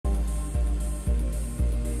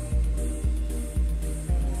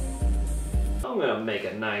I'm gonna make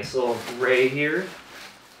a nice little gray here.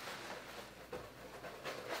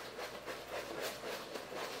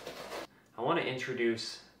 I want to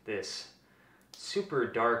introduce this super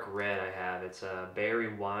dark red I have. It's a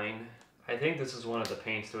berry wine. I think this is one of the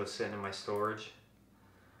paints that was sitting in my storage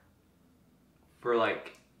for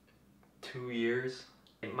like 2 years.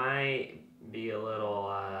 It might be a little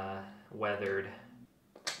weathered.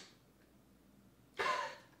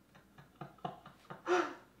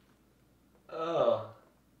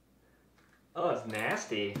 Oh, it's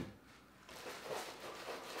nasty.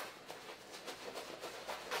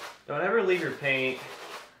 Don't ever leave your paint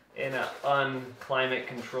in an unclimate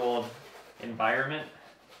controlled environment.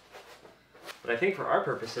 But I think for our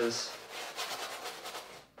purposes,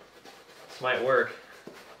 this might work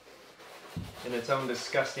in its own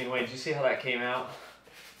disgusting way. Did you see how that came out?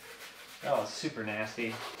 That was super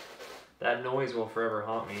nasty. That noise will forever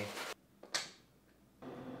haunt me.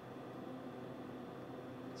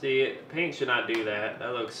 See, paint should not do that.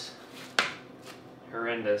 That looks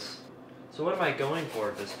horrendous. So what am I going for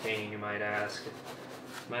with this painting, you might ask?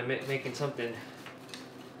 Am I making something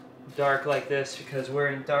dark like this because we're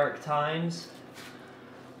in dark times?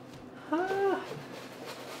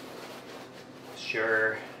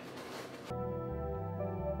 Sure.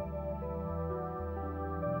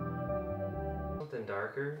 Something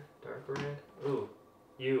darker? Dark red? Ooh,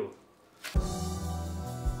 you.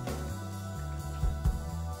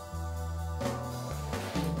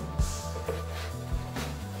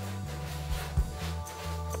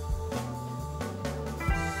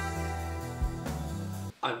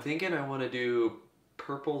 I'm thinking I want to do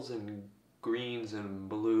purples and greens and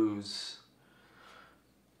blues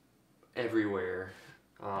everywhere.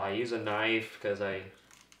 I use a knife because I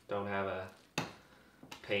don't have a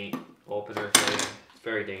paint opener thing. It's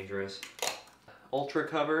very dangerous. Ultra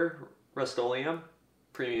Cover Rust-Oleum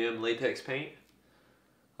premium latex paint.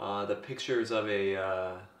 The pictures of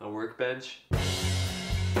a workbench.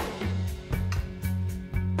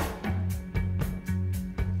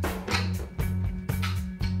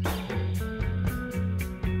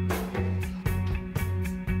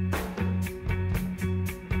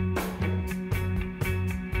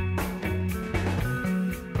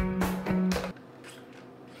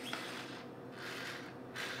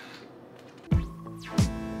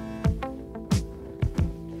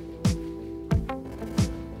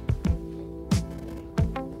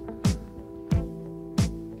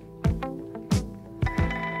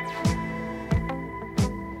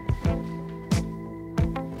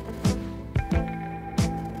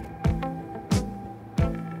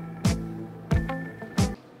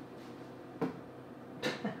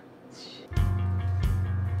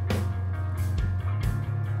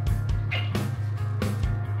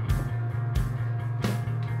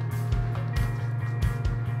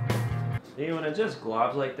 When it just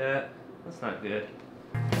globs like that, that's not good.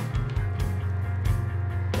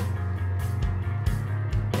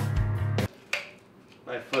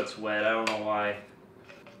 My foot's wet, I don't know why.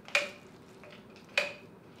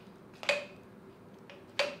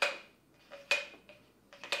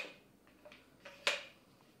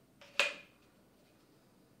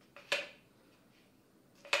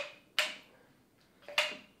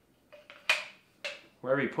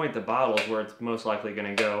 Wherever you point the bottle is where it's most likely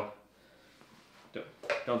going to go.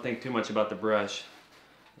 Don't think too much about the brush.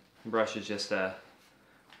 The brush is just a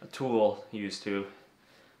tool used to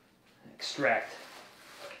extract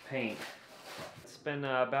paint. It's been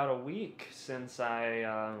about a week since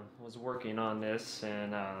I was working on this,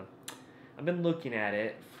 and I've been looking at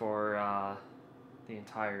it for the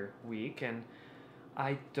entire week, and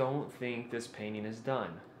I don't think this painting is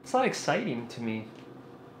done. It's not exciting to me.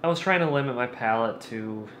 I was trying to limit my palette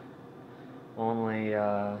to only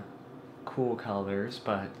cool colors,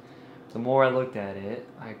 but the more I looked at it,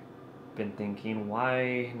 I've been thinking,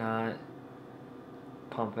 why not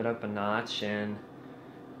pump it up a notch and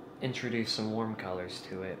introduce some warm colors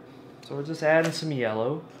to it? So we're just adding some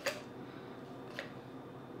yellow.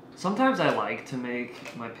 Sometimes I like to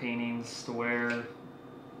make my paintings to where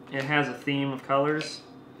it has a theme of colors,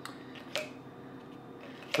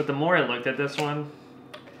 but the more I looked at this one,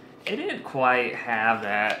 it didn't quite have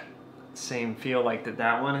that same feel like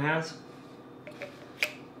that one has.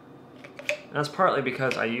 And that's partly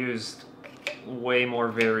because I used way more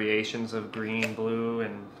variations of green, blue,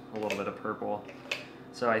 and a little bit of purple.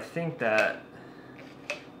 So I think that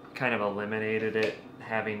kind of eliminated it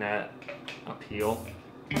having that appeal.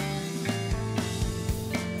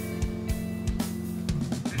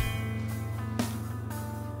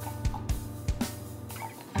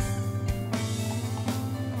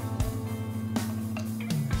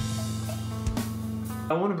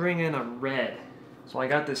 I want to bring in a red. So I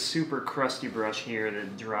got this super crusty brush here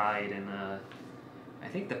that dried, and I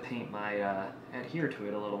think the paint might adhere to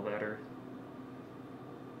it a little better.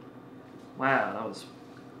 Wow, that was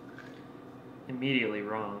immediately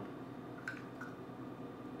wrong.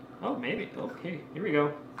 Oh, maybe. Okay, here we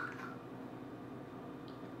go.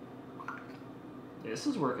 This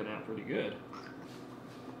is working out pretty good.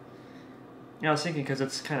 Yeah, I was thinking because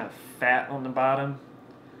it's kind of fat on the bottom,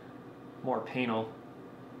 more paint will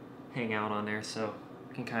hang out on there, so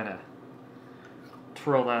you can kind of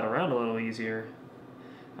twirl that around a little easier.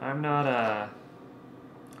 I'm not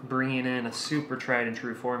bringing in a super tried and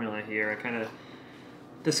true formula here. I kind of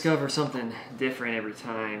discover something different every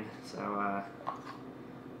time, so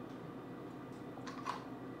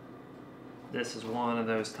this is one of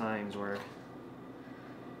those times where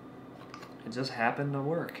it just happened to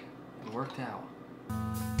work. It worked out.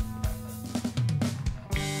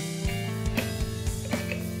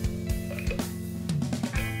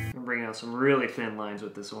 I'm bringing out some really thin lines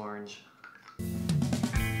with this orange.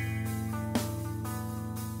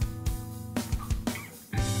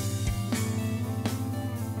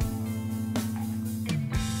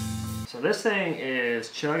 So this thing is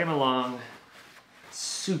chugging along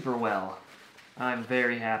super well. I'm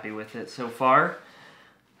very happy with it so far.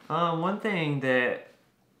 One thing that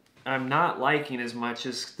I'm not liking as much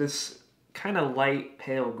is this kind of light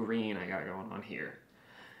pale green I got going on here.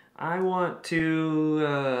 I want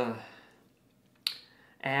to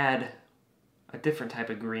add a different type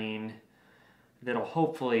of green that'll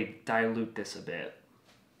hopefully dilute this a bit.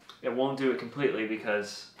 It won't do it completely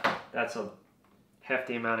because that's a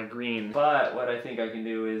hefty amount of green, but what I think I can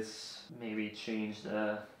do is maybe change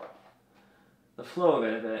the flow of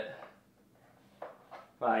it a bit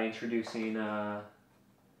by introducing a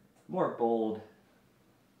more bold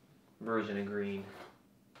version of green.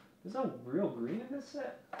 There's no real green in this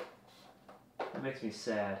set? That makes me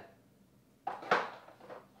sad.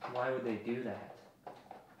 Why would they do that?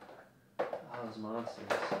 Oh, those monsters.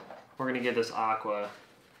 We're gonna give this aqua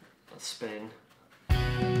a spin.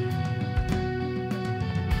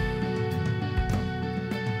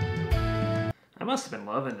 I must have been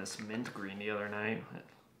loving this mint green the other night.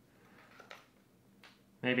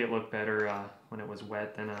 Maybe it looked better when it was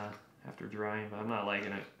wet than after drying, but I'm not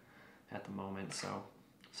liking it at the moment, so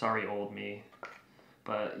sorry old me.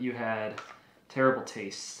 But you had terrible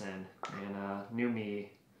tastes then, and new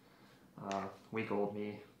me, week old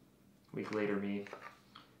me, week later me,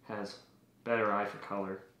 has better eye for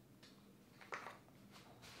color.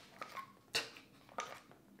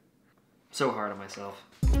 So hard on myself.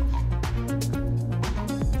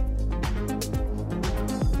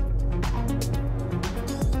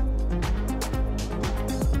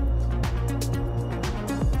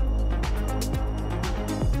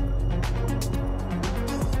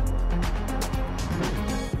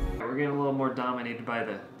 We're getting a little more dominated by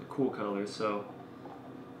the cool colors, so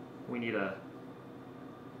we need to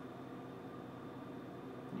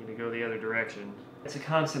go the other direction. It's a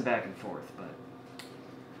constant back and forth, but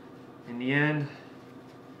in the end,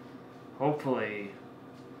 hopefully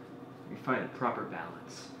we find a proper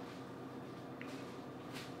balance.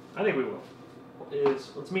 I think we will.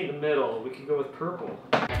 Let's meet in the middle. We could go with purple.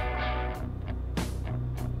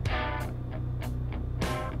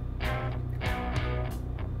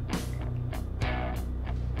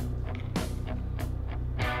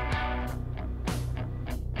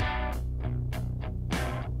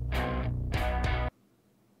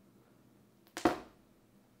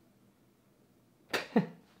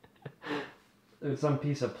 There's some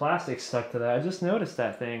piece of plastic stuck to that. I just noticed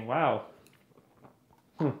that thing. Wow.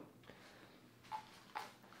 You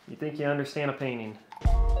think you understand a painting.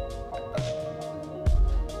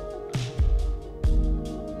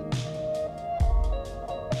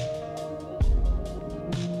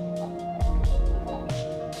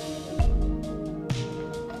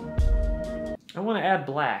 I want to add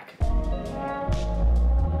black.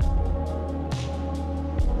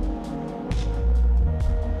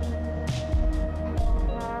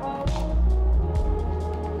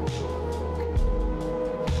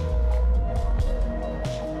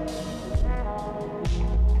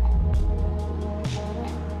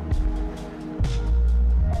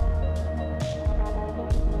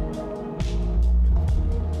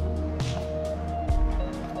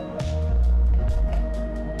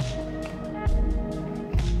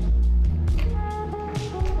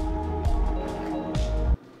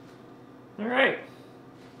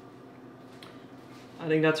 I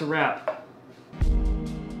think that's a wrap.